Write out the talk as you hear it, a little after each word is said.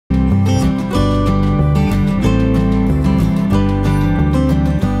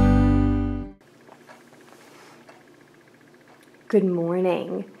Good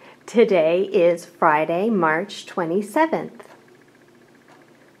morning. Today is Friday, March 27th.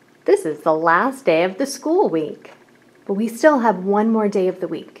 This is the last day of the school week, but we still have one more day of the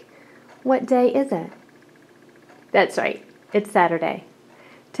week. What day is it? That's right, it's Saturday.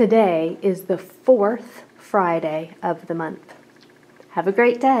 Today is the fourth Friday of the month. Have a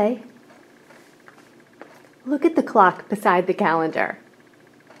great day. Look at the clock beside the calendar.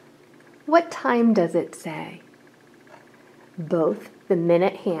 What time does it say? Both the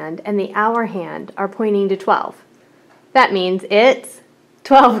minute hand and the hour hand are pointing to 12. That means it's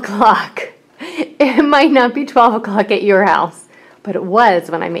 12 o'clock. It might not be 12 o'clock at your house, but it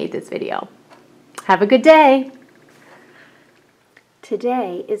was when I made this video. Have a good day.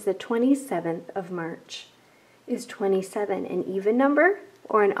 Today is the 27th of March. Is 27 an even number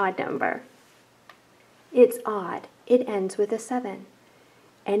or an odd number? It's odd. It ends with a 7.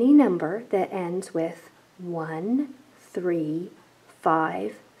 Any number that ends with 1, 3,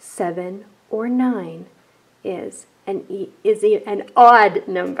 5, 7, or 9 is an odd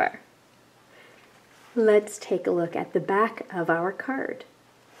number. Let's take a look at the back of our card.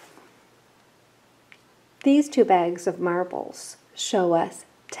 These two bags of marbles show us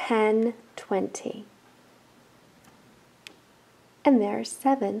 10, 20. And there's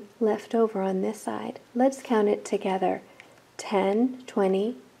 7 left over on this side. Let's count it together. 10,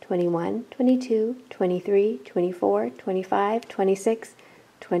 20, 21, 22, 23, 24, 25, 26,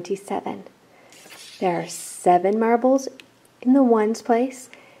 27. There are 7 marbles in the ones place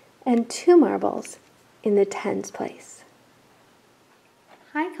and 2 marbles in the tens place.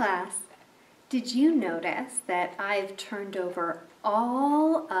 Hi class. Did you notice that I've turned over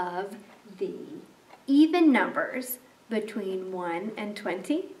all of the even numbers between 1 and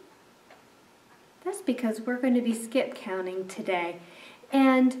 20? That's because we're going to be skip counting today.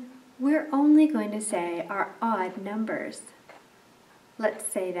 And we're only going to say our odd numbers. Let's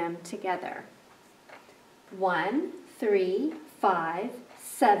say them together. 1, 3, 5,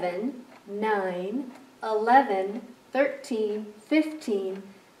 7, 9, 11, 13, 15,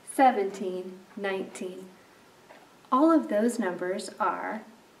 17, 19. All of those numbers are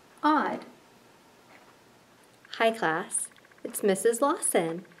odd. Hi class, it's Mrs.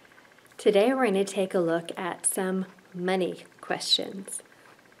 Lawson. Today we're going to take a look at some money questions.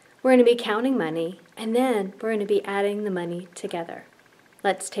 We're going to be counting money, and then we're going to be adding the money together.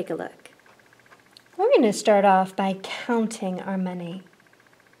 Let's take a look. We're going to start off by counting our money.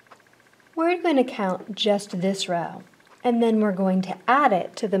 We're going to count just this row, and then we're going to add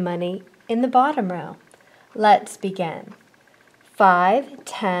it to the money in the bottom row. Let's begin. 5,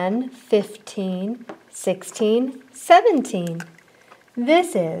 10, 15, 16, 17.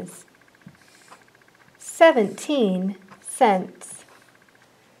 This is 17 cents.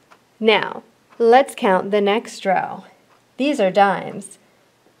 Now, let's count the next row. These are dimes.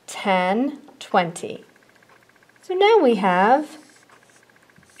 10, 20. So now we have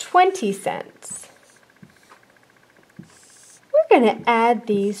 20 cents. We're going to add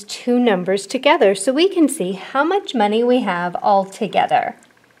these two numbers together so we can see how much money we have all together.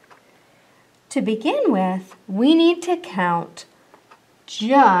 To begin with, we need to count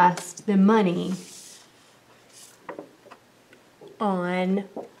just the money on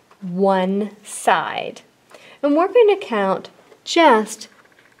one side. And we're going to count just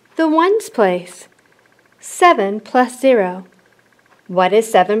the ones place. 7 plus 0. What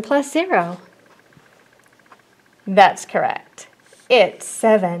is 7 plus 0? That's correct. It's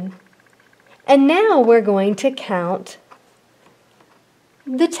 7. And now we're going to count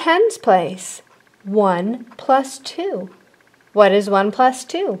the tens place. 1 plus 2. What is 1 plus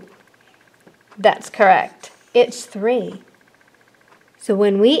 2? That's correct. It's 3. So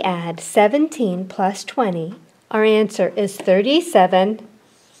when we add 17 plus 20, our answer is 37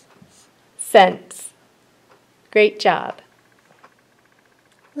 cents. Great job.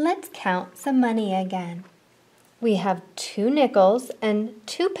 Let's count some money again. We have 2 nickels and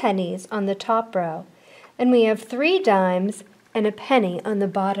 2 pennies on the top row, and we have 3 dimes and a penny on the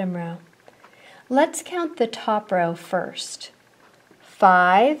bottom row. Let's count the top row first.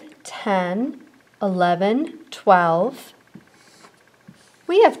 5, 10, 11, 12.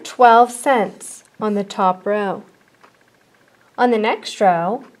 We have 12 cents on the top row. On the next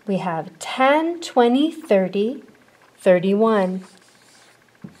row, we have 10, 20, 30, 31.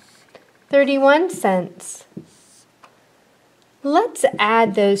 31 cents. Let's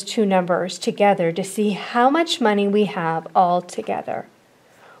add those two numbers together to see how much money we have all together.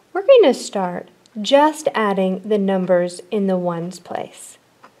 We're going to start just adding the numbers in the ones place.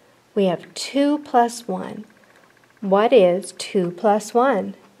 We have 2 plus 1. What is 2 plus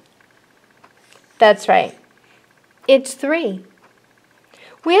 1? That's right. It's 3.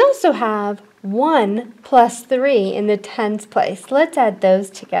 We also have 1 plus 3 in the tens place. Let's add those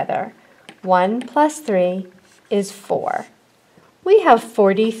together. 1 plus 3 is 4. We have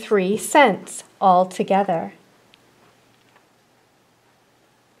 43 cents all together.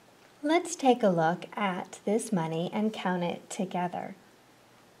 Let's take a look at this money and count it together.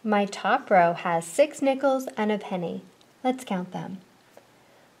 My top row has 6 nickels and a penny. Let's count them.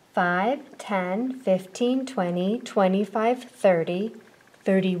 5, 10, 15, 20, 25, 30,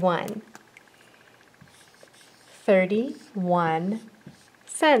 31. 31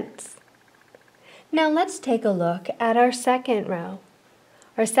 cents. Now let's take a look at our second row.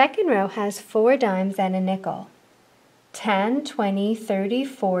 Our second row has 4 dimes and a nickel. 10, 20, 30,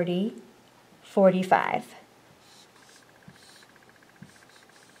 40, 45.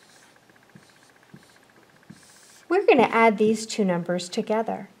 We're going to add these two numbers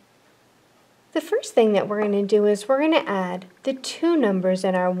together. The first thing that we're going to do is we're going to add the two numbers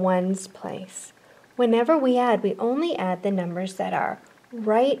in our ones place. Whenever we add, we only add the numbers that are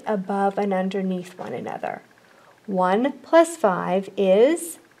right above and underneath one another. 1 plus 5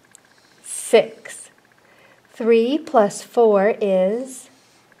 is 6. 3 plus 4 is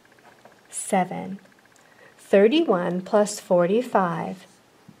 7. 31 plus 45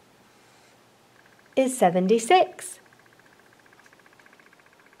 is 76.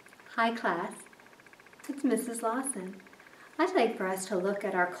 Hi class, it's Mrs. Lawson. I'd like for us to look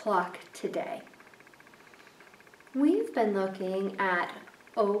at our clock today. We've been looking at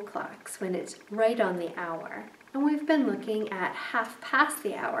o'clocks when it's right on the hour, and we've been looking at half past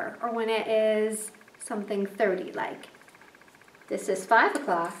the hour, or when it is something 30 like. This is 5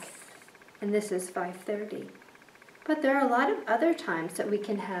 o'clock and this is 5:30. But there are a lot of other times that we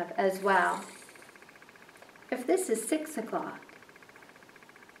can have as well. If this is 6 o'clock,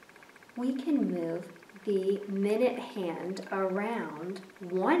 we can move the minute hand around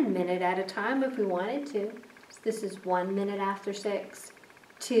 1 minute at a time if we wanted to. So this is 1 minute after 6,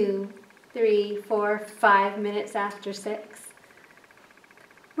 2, 3, 4, 5 minutes after 6.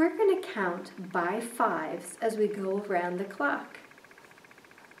 We're going to count by fives as we go around the clock.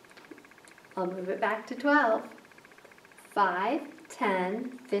 I'll move it back to 12. 5,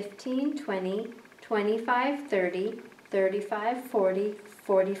 10, 15, 20, 25, 30, 35, 40,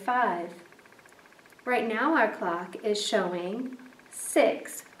 45. Right now our clock is showing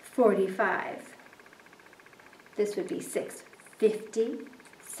 6:45. This would be 6:50,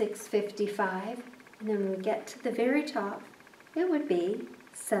 6:55, and then when we get to the very top, it would be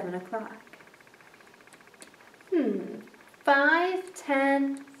 7 o'clock. 5,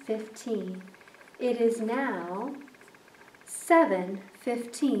 10, 15. It is now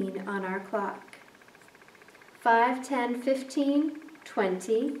 7:15 on our clock. 5, 10, 15,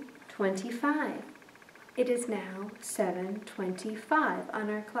 20, 25. It is now 7:25 on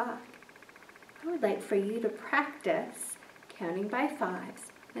our clock. I would like for you to practice counting by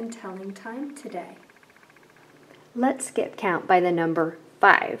fives and telling time today. Let's skip count by the number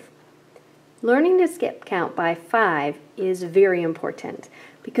 5. Learning to skip count by 5 is very important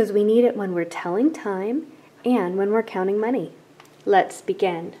because we need it when we're telling time and when we're counting money. Let's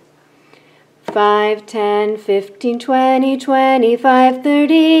begin. 5, 10, 15, 20, 25,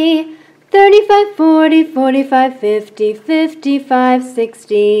 30, 35, 40, 45, 50, 55,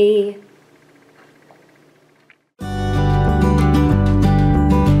 60.